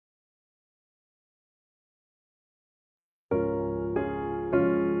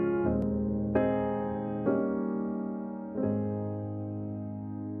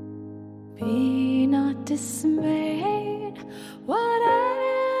dismayed,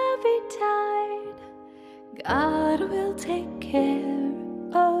 whatever betide, God will take care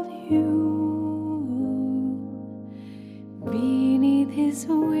of you. Beneath his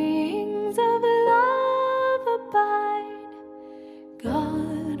wings of love abide,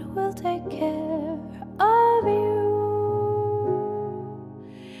 God will take care of you.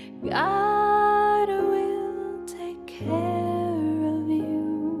 God will take care of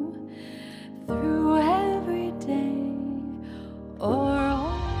you through every day or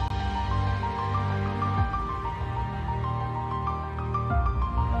all.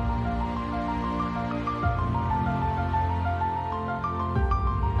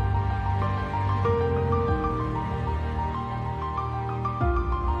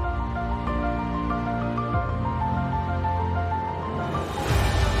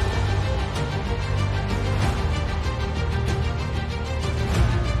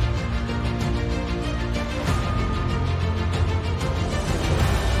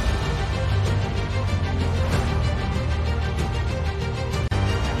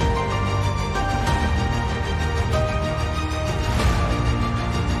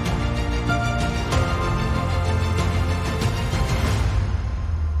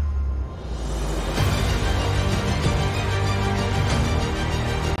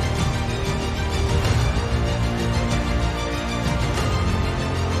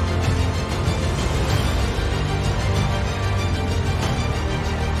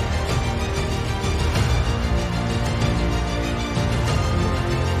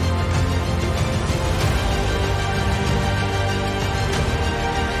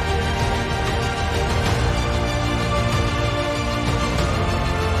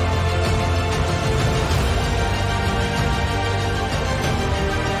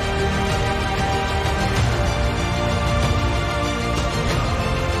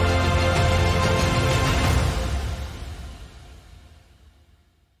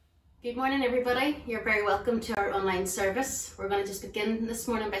 Good morning everybody, you're very welcome to our online service. We're going to just begin this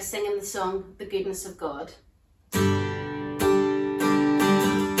morning by singing the song, The Goodness of God. I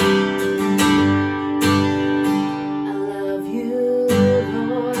love you,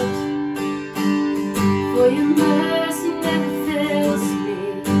 Lord, for your mercy never fails me,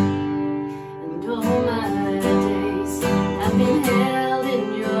 and all my days I've been held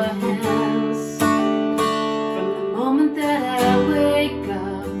in your hands. From the moment that I wake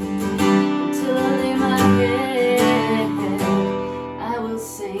up till I lay my head, I will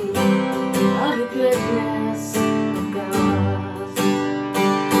sing of the goodness of God.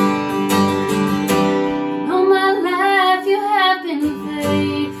 And all my life you have been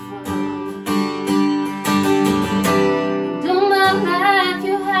faithful, and all my life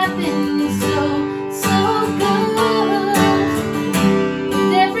you have been so good.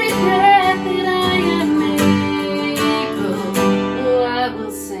 With every breath that I am able, oh, I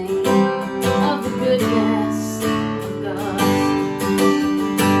will sing of the goodness of God.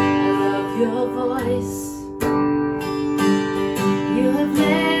 I love your voice. You have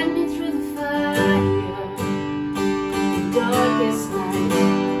led me through the fire, the darkest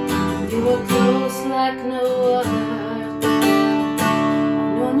night. You were close like no other.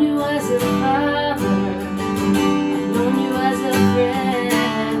 I've known you as a father, I've known you as a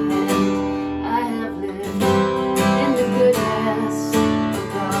friend. I have lived in the goodness of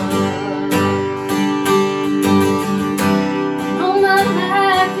God. All my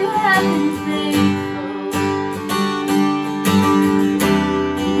life you have been faithful,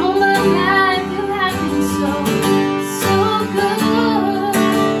 all my life you have been so good.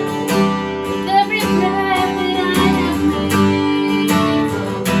 With every breath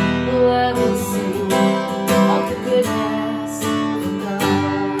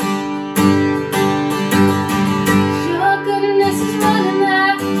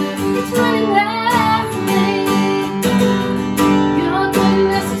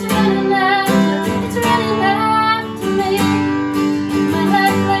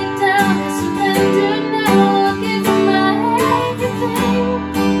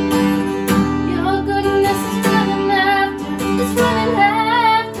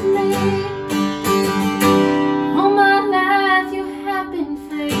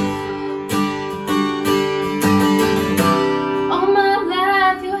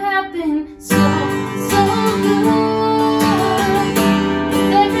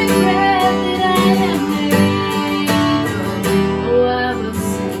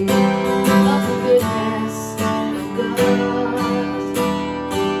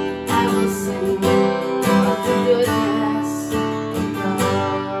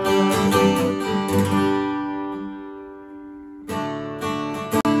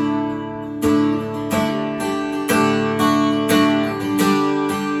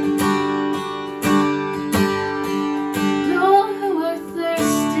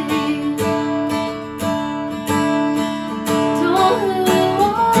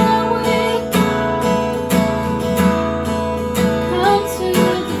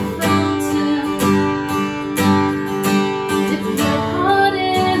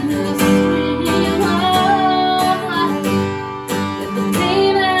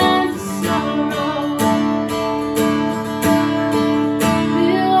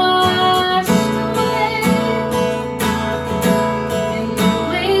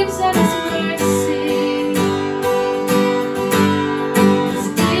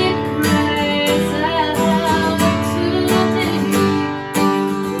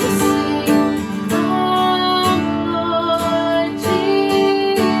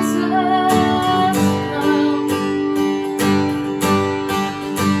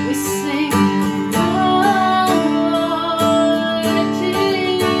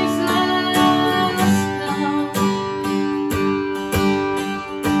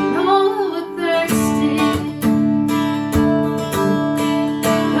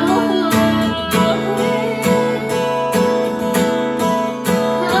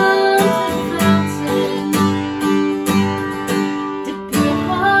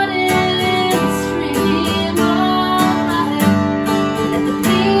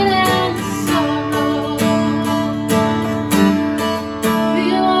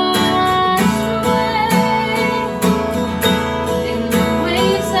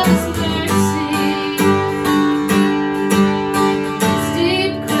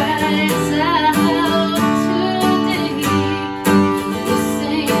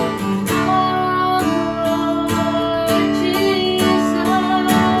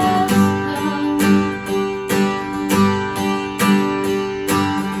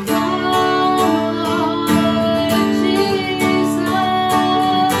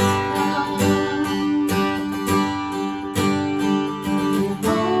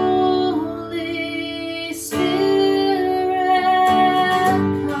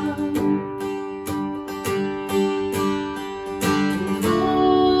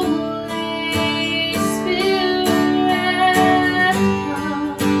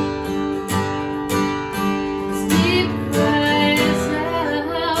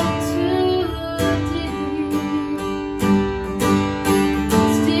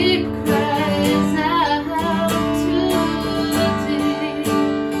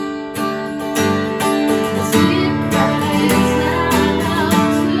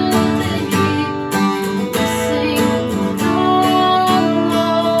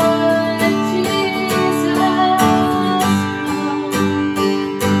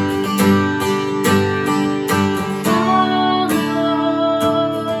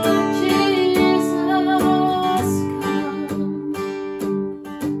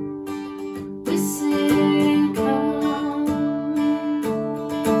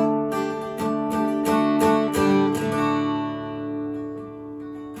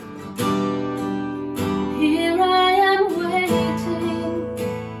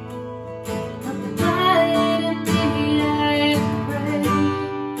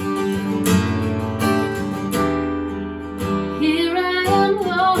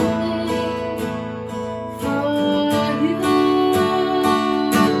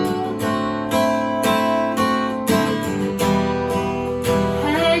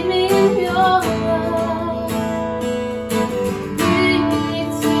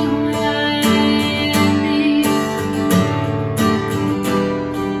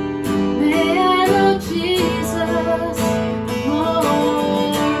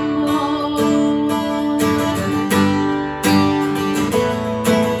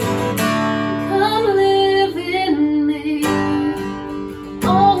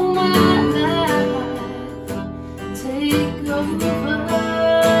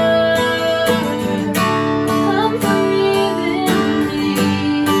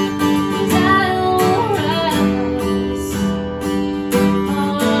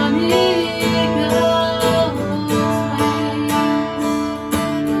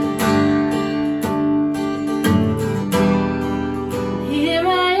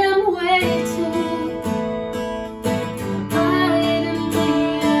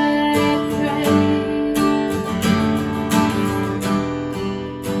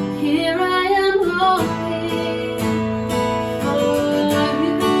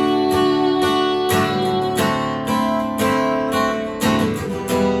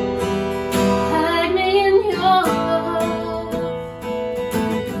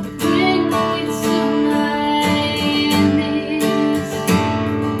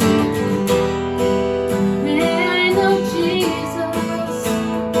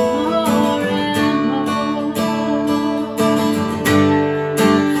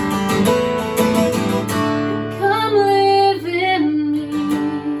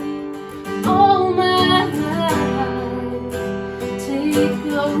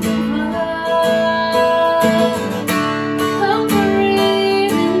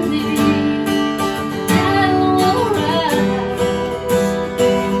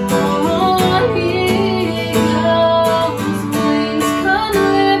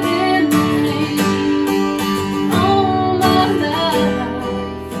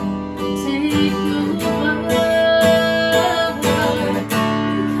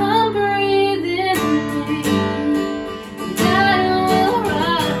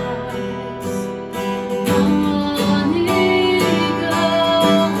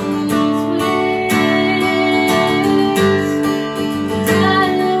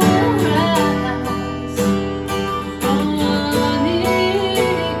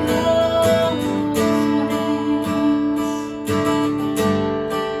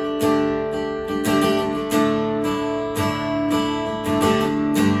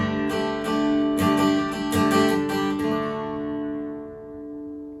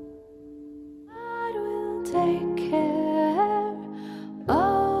take care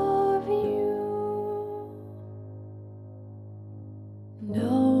of you.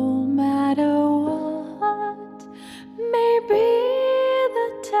 No matter what may be the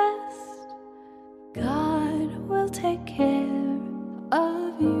test, God will take care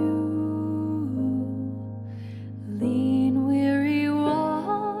of you. Lean, weary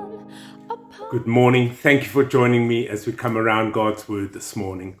one upon. Good morning. Thank you for joining me as we come around God's Word this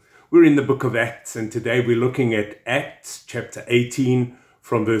morning. We're in the book of Acts, and today we're looking at Acts chapter 18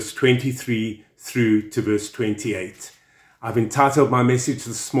 from verse 23 through to verse 28. I've entitled my message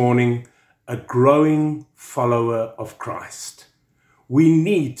this morning, A Growing Follower of Christ. We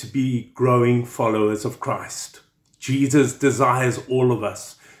need to be growing followers of Christ. Jesus desires all of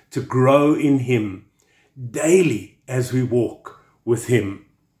us to grow in Him daily as we walk with Him.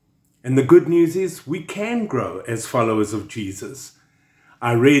 And the good news is we can grow as followers of Jesus.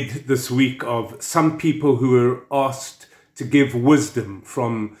 I read this week of some people who were asked to give wisdom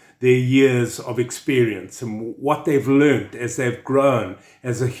from their years of experience and what they've learned as they've grown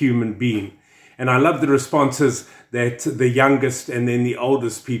as a human being. And I love the responses that the youngest and then the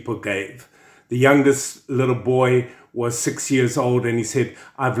oldest people gave. The youngest little boy was 6 years old, and he said,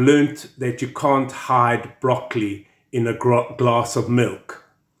 "I've learned that you can't hide broccoli in a glass of milk."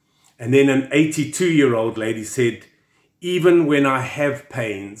 And then an 82-year-old lady said, "Even when I have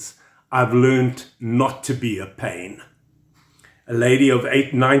pains, I've learned not to be a pain." A lady of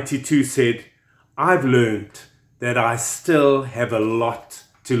 92 said, "I've learned that I still have a lot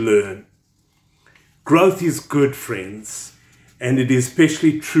to learn." Growth is good, friends, and it is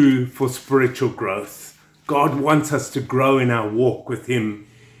especially true for spiritual growth. God wants us to grow in our walk with Him.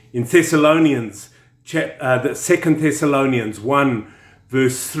 In Thessalonians, the 2 Thessalonians 1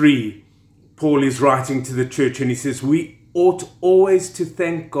 verse 3, Paul is writing to the church and he says, "We ought always to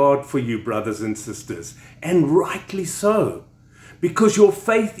thank God for you, brothers and sisters, and rightly so, because your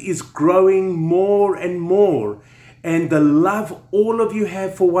faith is growing more and more, and the love all of you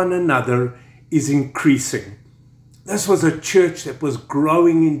have for one another is increasing." This was a church that was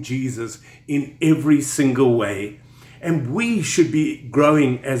growing in Jesus in every single way, and we should be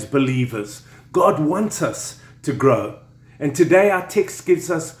growing as believers. God wants us to grow, and today our text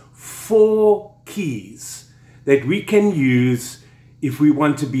gives us 4 keys that we can use if we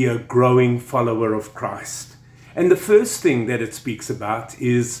want to be a growing follower of Christ. And the first thing that it speaks about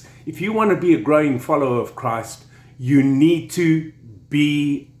is, if you want to be a growing follower of Christ, you need to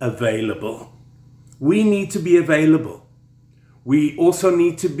be available. We need to be available. We also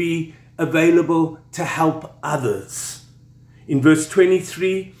need to be available to help others. In verse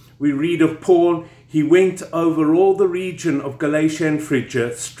 23, we read of Paul. He went over all the region of Galatia and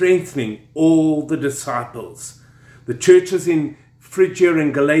Phrygia, strengthening all the disciples. The churches in Phrygia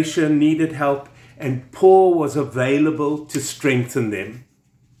and Galatia needed help, and Paul was available to strengthen them.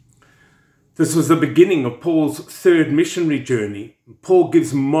 This was the beginning of Paul's 3rd missionary journey. Paul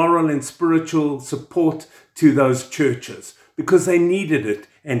gives moral and spiritual support to those churches because they needed it,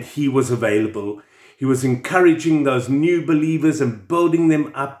 and he was available. He was encouraging those new believers and building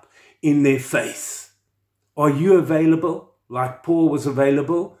them up in their faith. Are you available like Paul was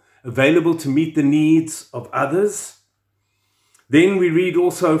available? Available to meet the needs of others? Then we read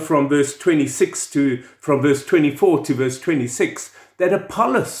also from verse 24 to verse 26 that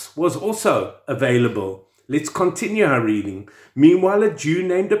Apollos was also available. Let's continue our reading. "Meanwhile, a Jew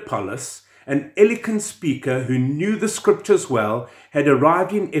named Apollos, an eloquent speaker who knew the scriptures well, had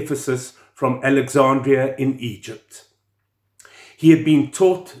arrived in Ephesus from Alexandria in Egypt. He had been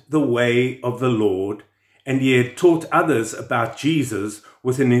taught the way of the Lord, and he had taught others about Jesus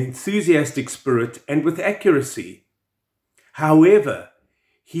with an enthusiastic spirit and with accuracy. However,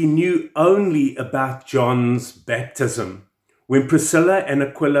 he knew only about John's baptism. When Priscilla and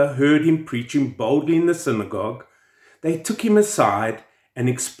Aquila heard him preaching boldly in the synagogue, they took him aside and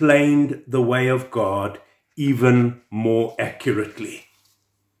explained the way of God even more accurately.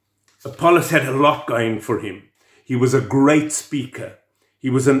 Apollos had a lot going for him. He was a great speaker. He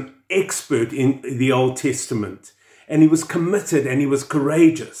was an expert in the Old Testament, and he was committed and he was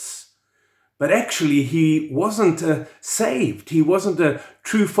courageous. But actually, he wasn't saved. He wasn't a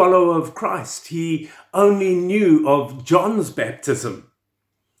true follower of Christ. He only knew of John's baptism.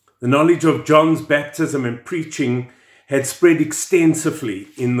 The knowledge of John's baptism and preaching had spread extensively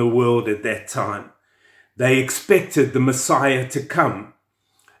in the world at that time. They expected the Messiah to come.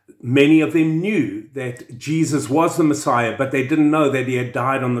 Many of them knew that Jesus was the Messiah, but they didn't know that he had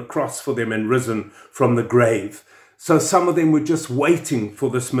died on the cross for them and risen from the grave. So some of them were just waiting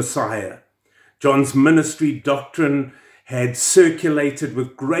for this Messiah. John's ministry doctrine had circulated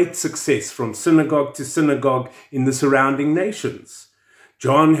with great success from synagogue to synagogue in the surrounding nations.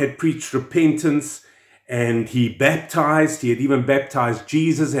 John had preached repentance and he baptized. He had even baptized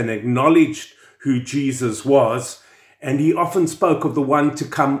Jesus and acknowledged who Jesus was. And he often spoke of the one to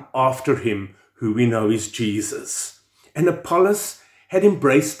come after him, who we know is Jesus. And Apollos had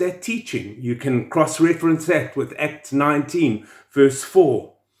embraced that teaching. You can cross-reference that with Acts 19, verse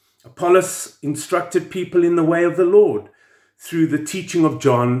 4. Apollos instructed people in the way of the Lord through the teaching of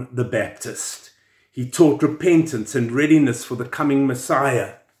John the Baptist. He taught repentance and readiness for the coming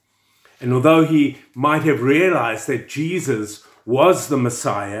Messiah. And although he might have realized that Jesus was the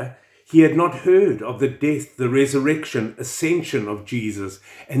Messiah, he had not heard of the death, the resurrection, ascension of Jesus,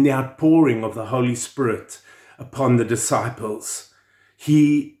 and the outpouring of the Holy Spirit upon the disciples.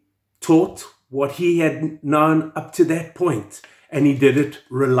 He taught what he had known up to that point, and he did it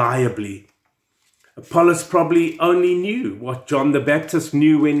reliably. Apollos probably only knew what John the Baptist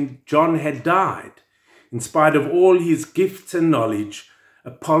knew when John had died. In spite of all his gifts and knowledge,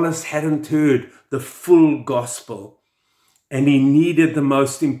 Apollos hadn't heard the full gospel, and he needed the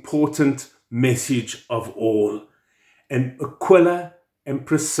most important message of all. And Aquila and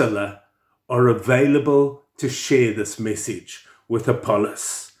Priscilla are available to share this message with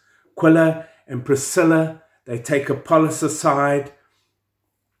Apollos. Aquila and Priscilla, they take Apollos aside.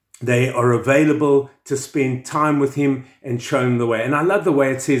 They are available to spend time with him and show him the way. And I love the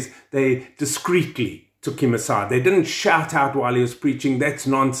way it says they discreetly took him aside. They didn't shout out while he was preaching, "That's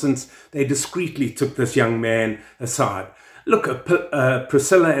nonsense." They discreetly took this young man aside. Look,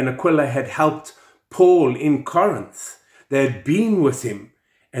 Priscilla and Aquila had helped Paul in Corinth. They had been with him,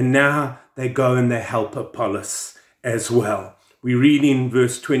 and now they go and they help Apollos as well. We read in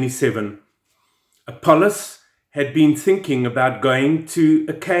verse 27, Apollos had been thinking about going to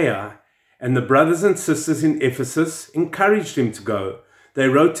Achaia, and the brothers and sisters in Ephesus encouraged him to go. They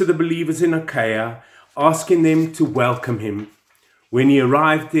wrote to the believers in Achaia, asking them to welcome him. When he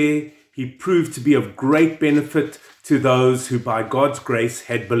arrived there, he proved to be of great benefit to those who by God's grace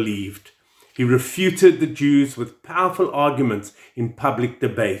had believed. He refuted the Jews with powerful arguments in public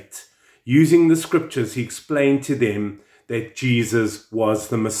debate. Using the scriptures, he explained to them that Jesus was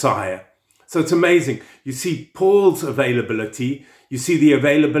the Messiah. So it's amazing. You see Paul's availability, you see the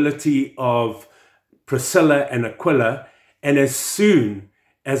availability of Priscilla and Aquila, and as soon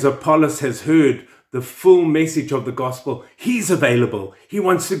as Apollos has heard the full message of the gospel, he's available. He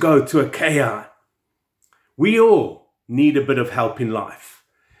wants to go to Achaia. We all need a bit of help in life,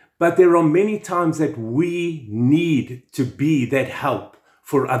 but there are many times that we need to be that help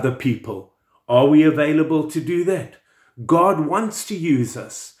for other people. Are we available to do that? God wants to use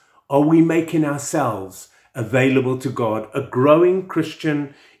us. Are we making ourselves available to God? A growing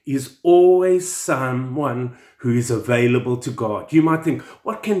Christian is always someone who is available to God. You might think,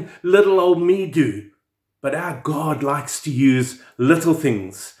 what can little old me do? But our God likes to use little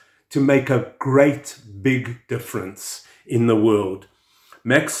things to make a great big difference in the world.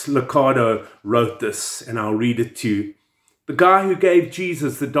 Max Lucado wrote this, and I'll read it to you. The guy who gave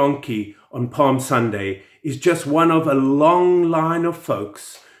Jesus the donkey on Palm Sunday is just one of a long line of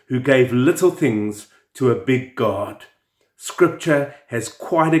folks who gave little things to a big God. Scripture has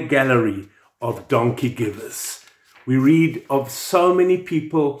quite a gallery of donkey givers. We read of so many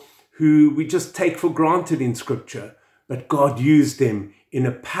people who we just take for granted in Scripture, but God used them in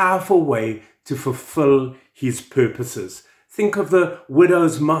a powerful way to fulfill his purposes. Think of the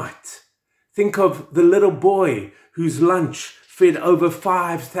widow's mite. Think of the little boy whose lunch fed over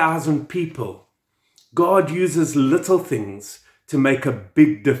 5,000 people. God uses little things to make a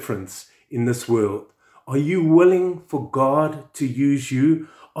big difference in this world. Are you willing for God to use you?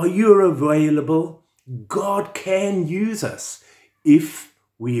 Are you available? God can use us if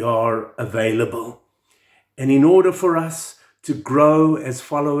we are available. And in order for us to grow as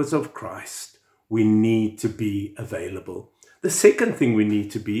followers of Christ, we need to be available. The second thing we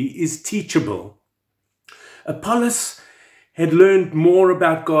need to be is teachable. Apollos had learned more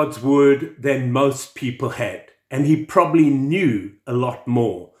about God's word than most people had, and he probably knew a lot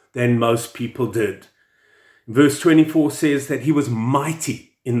more than most people did. Verse 24 says that he was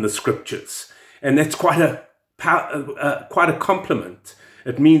mighty in the scriptures, and that's quite a compliment.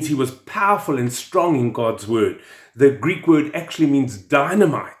 It means he was powerful and strong in God's word. The Greek word actually means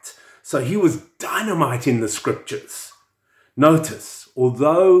dynamite. So he was dynamite in the scriptures. Notice,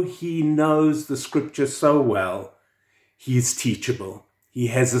 although he knows the scripture so well, he is teachable. He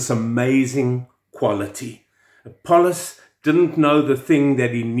has this amazing quality. Apollos didn't know the thing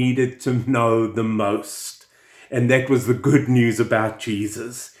that he needed to know the most. And that was the good news about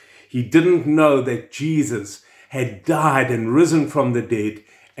Jesus. He didn't know that Jesus had died and risen from the dead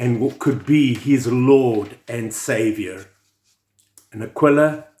and could be his Lord and Savior. And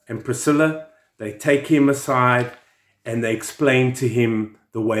Aquila and Priscilla, they take him aside and they explain to him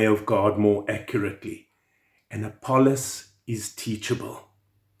the way of God more accurately. And Apollos is teachable.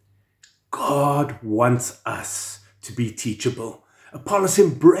 God wants us to be teachable. Apollos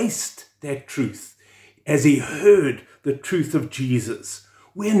embraced that truth as he heard the truth of Jesus.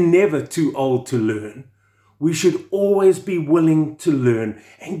 We're never too old to learn. We should always be willing to learn.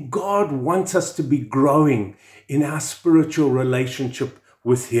 And God wants us to be growing in our spiritual relationship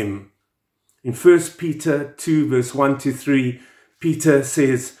with him. In 1 Peter 2 verse 1 to 3, Peter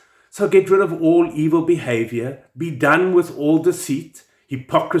says, "So get rid of all evil behavior, be done with all deceit,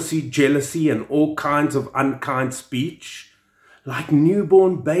 hypocrisy, jealousy, and all kinds of unkind speech. Like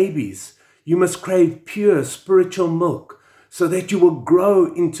newborn babies, you must crave pure spiritual milk so that you will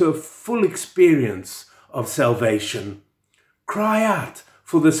grow into a full experience of salvation. Cry out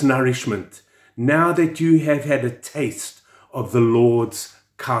for this nourishment now that you have had a taste of the Lord's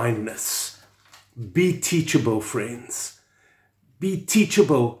kindness." Be teachable, friends. Be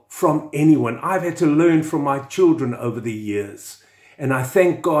teachable from anyone. I've had to learn from my children over the years, and I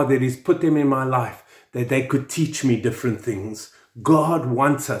thank God that he's put them in my life, that they could teach me different things. God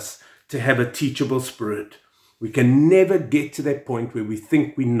wants us to have a teachable spirit. We can never get to that point where we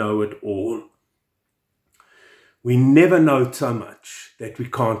think we know it all. We never know so much that we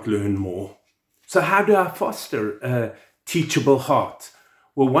can't learn more. So how do I foster a teachable heart?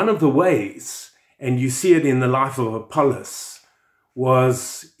 Well, one of the ways, and you see it in the life of Apollos,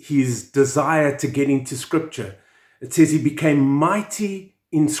 was his desire to get into Scripture. It says he became mighty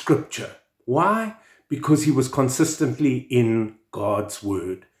in Scripture. Why? Because he was consistently in God's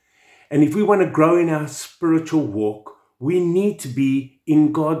Word. And if we want to grow in our spiritual walk, we need to be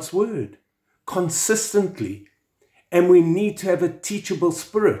in God's Word consistently. And we need to have a teachable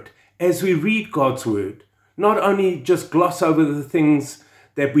spirit as we read God's Word. Not only just gloss over the things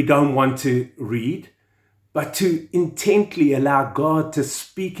that we don't want to read, but to intently allow God to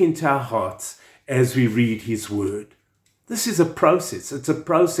speak into our hearts as we read his word. This is a process. It's a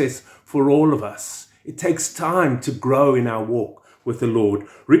process for all of us. It takes time to grow in our walk with the Lord.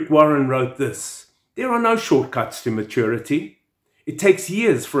 Rick Warren wrote this: "There are no shortcuts to maturity. It takes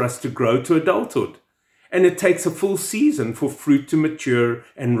years for us to grow to adulthood, and it takes a full season for fruit to mature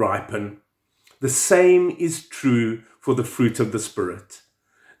and ripen. The same is true for the fruit of the Spirit.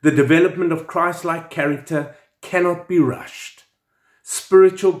 The development of Christ-like character cannot be rushed.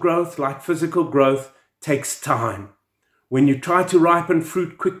 Spiritual growth, like physical growth, takes time. When you try to ripen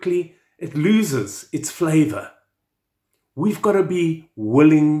fruit quickly, it loses its flavor. We've got to be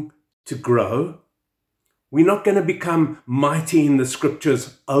willing to grow. We're not going to become mighty in the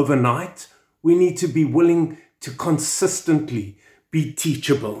scriptures overnight. We need to be willing to consistently be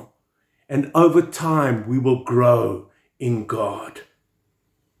teachable. And over time, we will grow in God.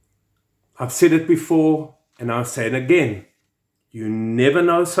 I've said it before, and I'll say it again. You never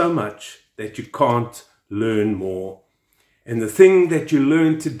know so much that you can't learn more. And the thing that you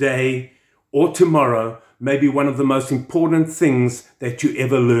learn today or tomorrow may be one of the most important things that you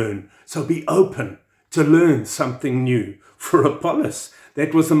ever learn. So be open to learn something new. For Apollos,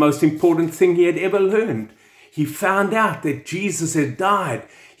 that was the most important thing he had ever learned. He found out that Jesus had died.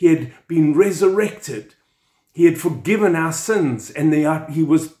 He had been resurrected. He had forgiven our sins, and he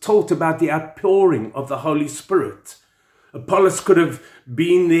was taught about the outpouring of the Holy Spirit. Apollos could have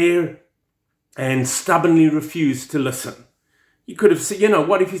been there and stubbornly refused to listen. He could have said,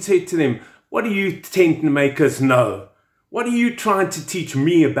 what if he said to them, "What do you tent makers know? What are you trying to teach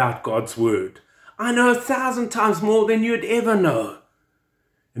me about God's word? I know 1,000 times more than you'd ever know."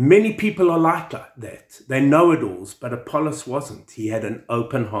 And many people are like that. They know it alls, but Apollos wasn't. He had an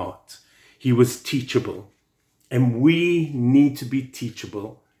open heart. He was teachable. And we need to be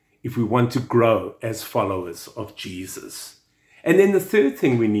teachable if we want to grow as followers of Jesus. And then the third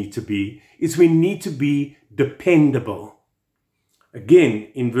thing we need to be is we need to be dependable. Again,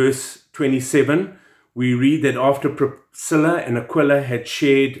 in verse 27, we read that after Priscilla and Aquila had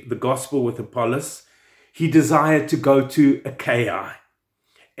shared the gospel with Apollos, he desired to go to Achaia.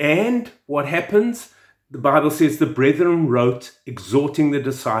 And what happens? The Bible says the brethren wrote, exhorting the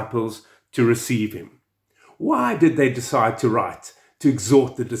disciples to receive him. Why did they decide to write, to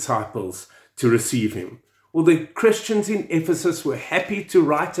exhort the disciples to receive him? Well, the Christians in Ephesus were happy to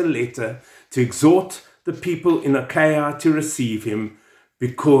write a letter to exhort the people in Achaia to receive him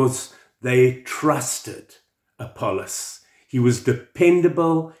because they trusted Apollos. He was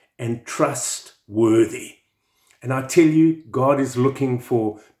dependable and trustworthy. And I tell you, God is looking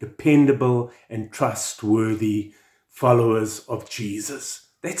for dependable and trustworthy followers of Jesus.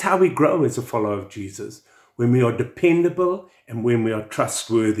 That's how we grow as a follower of Jesus, when we are dependable and when we are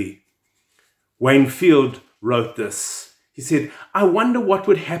trustworthy. Wayne Field wrote this. He said, I wonder what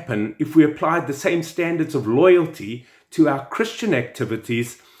would happen if we applied the same standards of loyalty to our Christian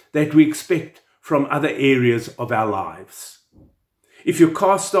activities that we expect from other areas of our lives. If your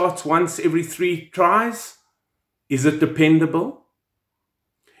car starts once every 3 tries, is it dependable?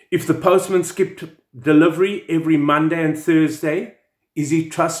 If the postman skipped delivery every Monday and Thursday, is he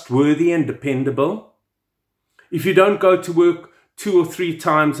trustworthy and dependable? If you don't go to work 2 or 3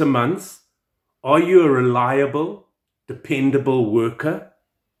 times a month, are you a reliable, dependable worker?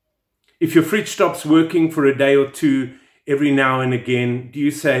 If your fridge stops working for a day or 2 every now and again, do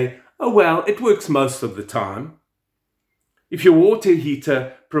you say, oh well, it works most of the time? If your water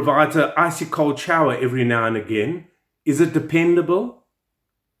heater provides an icy cold shower every now and again, is it dependable?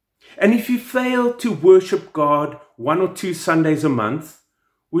 And if you fail to worship God 1 or 2 Sundays a month,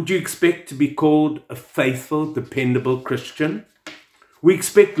 would you expect to be called a faithful, dependable Christian? We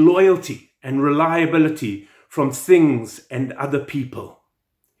expect loyalty and reliability from things and other people.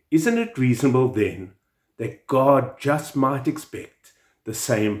 Isn't it reasonable then that God just might expect the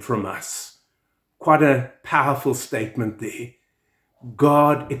same from us? Quite a powerful statement there.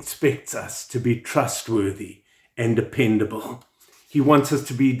 God expects us to be trustworthy and dependable. He wants us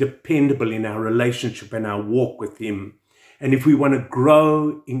to be dependable in our relationship and our walk with him. And if we want to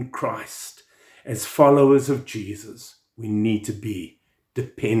grow in Christ as followers of Jesus, we need to be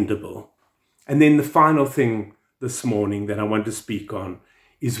dependable. And then the final thing this morning that I want to speak on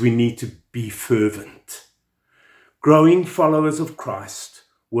is we need to be fervent. Growing followers of Christ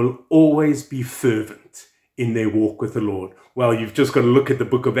will always be fervent in their walk with the Lord. Well, you've just got to look at the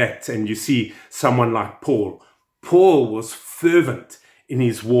book of Acts and you see someone like Paul. Paul was fervent in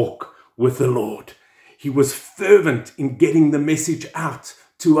his walk with the Lord. He was fervent in getting the message out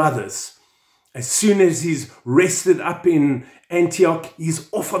to others. As soon as he's rested up in Antioch, he's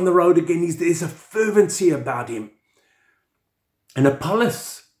off on the road again. There's a fervency about him. And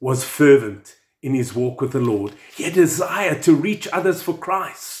Apollos was fervent in his walk with the Lord. He had a desire to reach others for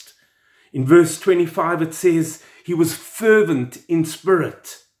Christ. In verse 25, it says, he was fervent in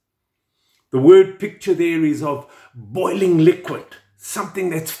spirit. The word picture there is of boiling liquid,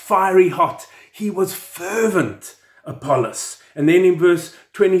 something that's fiery hot. He was fervent, Apollos. And then in verse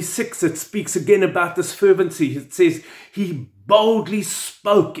 26, it speaks again about this fervency. It says, he boldly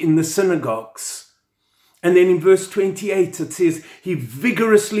spoke in the synagogues. And then in verse 28, it says, he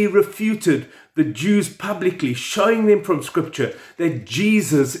vigorously refuted the Jews publicly, showing them from Scripture that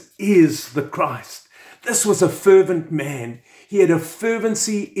Jesus is the Christ. This was a fervent man. He had a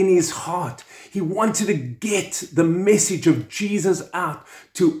fervency in his heart. He wanted to get the message of Jesus out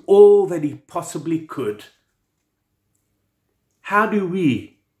to all that he possibly could. How do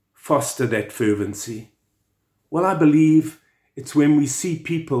we foster that fervency? Well, I believe it's when we see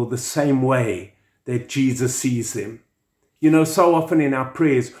people the same way that Jesus sees them. You know, so often in our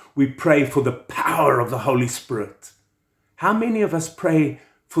prayers, we pray for the power of the Holy Spirit. How many of us pray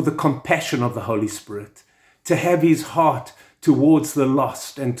for the compassion of the Holy Spirit, to have his heart towards the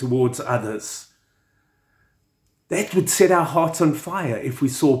lost and towards others? That would set our hearts on fire if we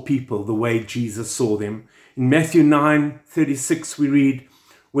saw people the way Jesus saw them. In Matthew 9:36, we read,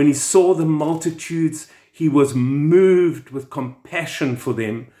 when he saw the multitudes, he was moved with compassion for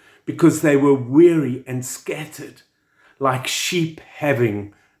them because they were weary and scattered, like sheep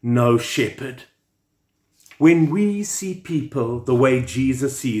having no shepherd. When we see people the way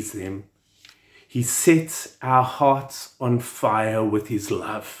Jesus sees them, he sets our hearts on fire with his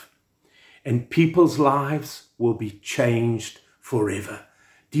love, and people's lives will be changed forever.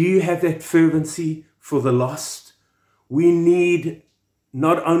 Do you have that fervency for the lost? We need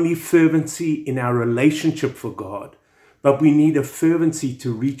not only fervency in our relationship for God, but we need a fervency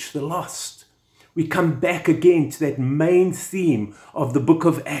to reach the lost. We come back again to that main theme of the book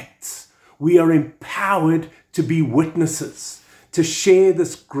of Acts. We are empowered to be witnesses, to share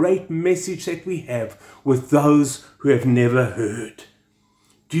this great message that we have with those who have never heard.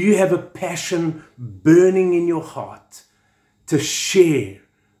 Do you have a passion burning in your heart to share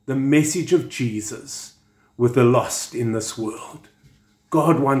the message of Jesus with the lost in this world?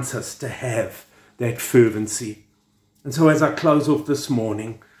 God wants us to have that fervency. And so as I close off this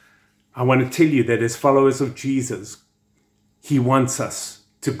morning, I want to tell you that as followers of Jesus, He wants us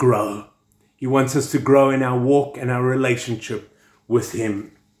to grow. He wants us to grow in our walk and our relationship with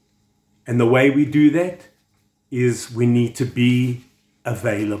Him. And the way we do that is we need to be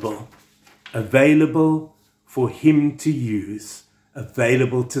available for Him to use,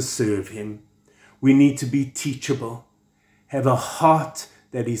 available to serve Him. We need to be teachable, have a heart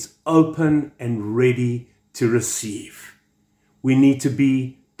that is open and ready to receive. We need to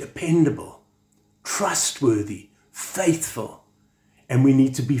be dependable, trustworthy, faithful, and we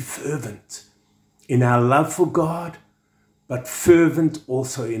need to be fervent in our love for God, but fervent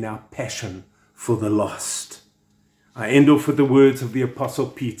also in our passion for the lost. I end off with the words of the Apostle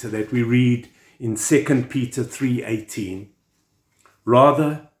Peter that we read in 2 Peter 3:18.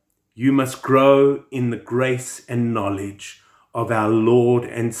 Rather, you must grow in the grace and knowledge of our Lord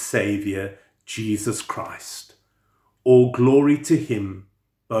and Savior, Jesus Christ. All glory to Him,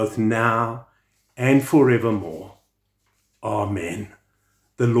 both now and forevermore. Amen.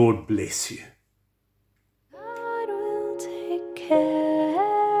 The Lord bless you. God will take care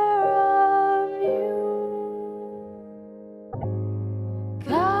of you.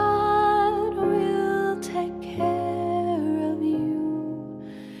 God will take care of you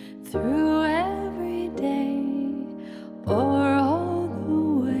through every day or all the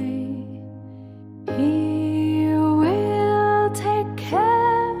way. He will take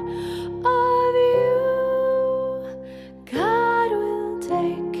care of you. God will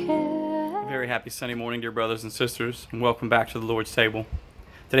take care. Very happy Sunday morning, dear brothers and sisters, and welcome back to the Lord's table.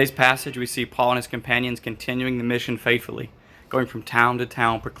 Today's passage, we see Paul and his companions continuing the mission faithfully, going from town to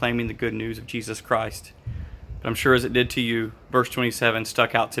town proclaiming the good news of Jesus Christ. But I'm sure as it did to you, verse 27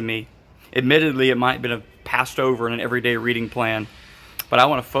 stuck out to me. Admittedly, it might have been passed over in an everyday reading plan, but I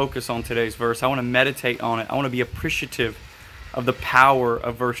want to focus on today's verse. I want to meditate on it. I want to be appreciative of the power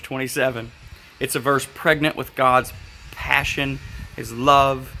of verse 27. It's a verse pregnant with God's passion, His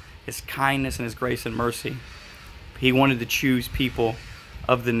love, His kindness, and His grace and mercy. He wanted to choose people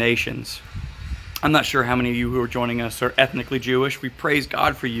of the nations. I'm not sure how many of you who are joining us are ethnically Jewish. We praise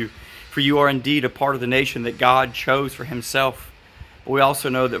God for you, for you are indeed a part of the nation that God chose for Himself. But we also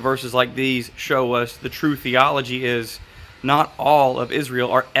know that verses like these show us the true theology is not all of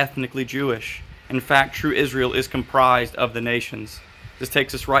Israel are ethnically Jewish. In fact, true Israel is comprised of the nations. This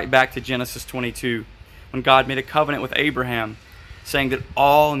takes us right back to Genesis 22, when God made a covenant with Abraham, saying that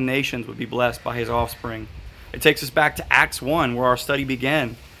all nations would be blessed by his offspring. It takes us back to Acts 1, where our study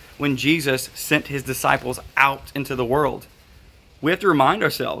began, when Jesus sent his disciples out into the world. We have to remind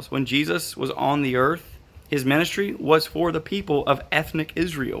ourselves, when Jesus was on the earth, his ministry was for the people of ethnic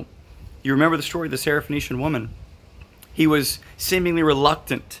Israel. You remember the story of the Syrophoenician woman. He was seemingly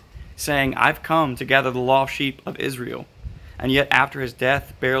reluctant, saying, I've come to gather the lost sheep of Israel. And yet after his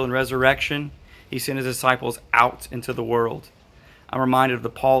death, burial, and resurrection, he sent his disciples out into the world. I'm reminded of the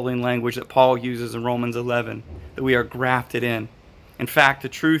Pauline language that Paul uses in Romans 11, that we are grafted in. In fact, the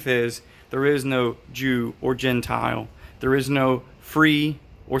truth is, there is no Jew or Gentile. There is no free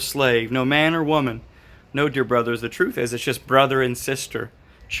or slave, no man or woman. No, dear brothers, the truth is, it's just brother and sister,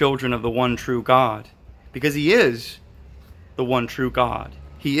 children of the one true God. Because He is the one true God.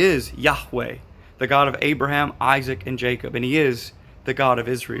 He is Yahweh, the God of Abraham, Isaac, and Jacob, and He is the God of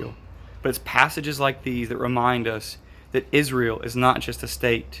Israel. But it's passages like these that remind us that Israel is not just a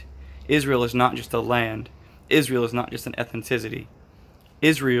state. Israel is not just a land. Israel is not just an ethnicity.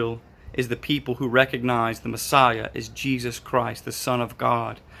 Israel is the people who recognize the Messiah as Jesus Christ, the Son of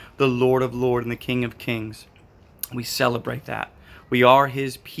God, the Lord of Lords and the King of Kings. We celebrate that. We are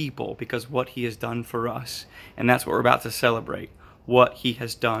His people because what He has done for us. And that's what we're about to celebrate, what He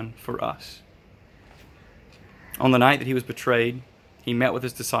has done for us. On the night that He was betrayed, He met with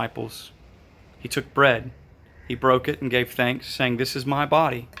His disciples. He took bread. He broke it and gave thanks, saying, This is my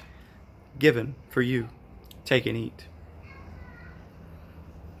body, given for you. Take and eat.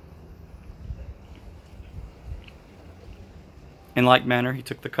 In like manner, He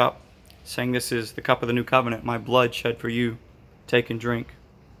took the cup, saying, This is the cup of the new covenant, my blood shed for you. Take and drink.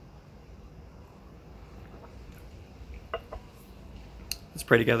 Let's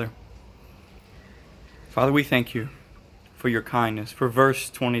pray together. Father, we thank you for your kindness. For verse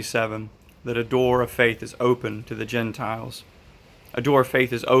 27, that a door of faith is open to the Gentiles. A door of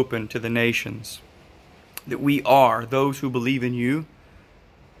faith is open to the nations. That we are those who believe in you,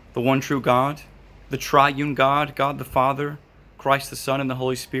 the one true God, the triune God, God the Father, Christ the Son, and the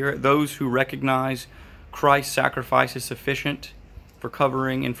Holy Spirit. Those who recognize Christ's sacrifice is sufficient for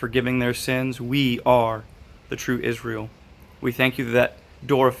covering and forgiving their sins. We are the true Israel. We thank you that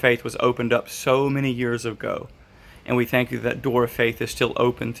door of faith was opened up so many years ago. And we thank you that door of faith is still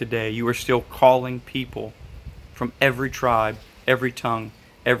open today. You are still calling people from every tribe, every tongue,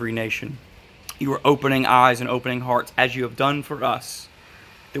 every nation. You are opening eyes and opening hearts as you have done for us,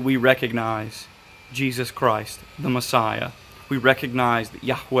 that we recognize Jesus Christ, the Messiah. We recognize that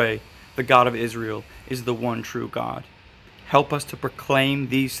Yahweh, the God of Israel, is the one true God. Help us to proclaim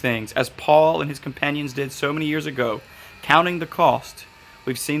these things, as Paul and his companions did so many years ago, counting the cost.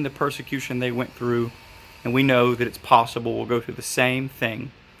 We've seen the persecution they went through, and we know that it's possible we'll go through the same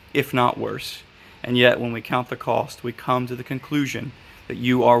thing, if not worse. And yet, when we count the cost, we come to the conclusion that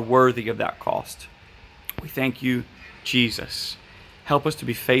you are worthy of that cost. We thank you, Jesus. Help us to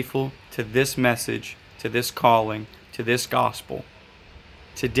be faithful to this message, to this calling, to this gospel,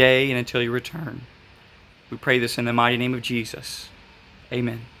 today and until you return. We pray this in the mighty name of Jesus.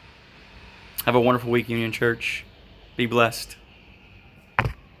 Amen. Have a wonderful week, Union Church. Be blessed.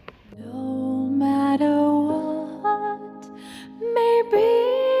 No matter what may be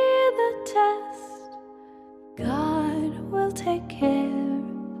the test, God will take care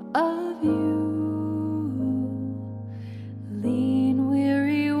of you. Lean,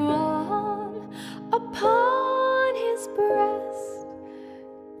 weary one upon his breast,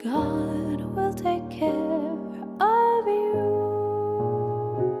 God will take care of you.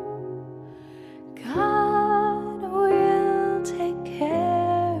 God will take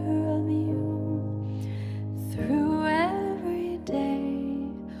care of you through every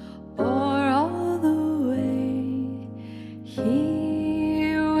day or all the way.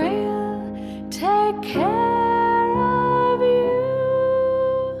 He will take care of you.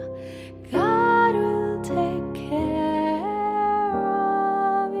 God will take care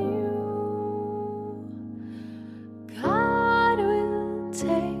of you. God will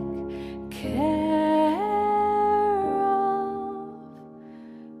take care of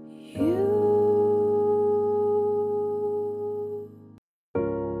you.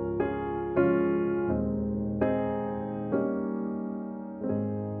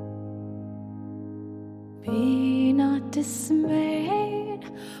 Be not dismayed,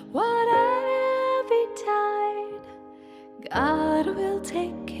 whatever betide, God will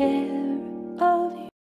take care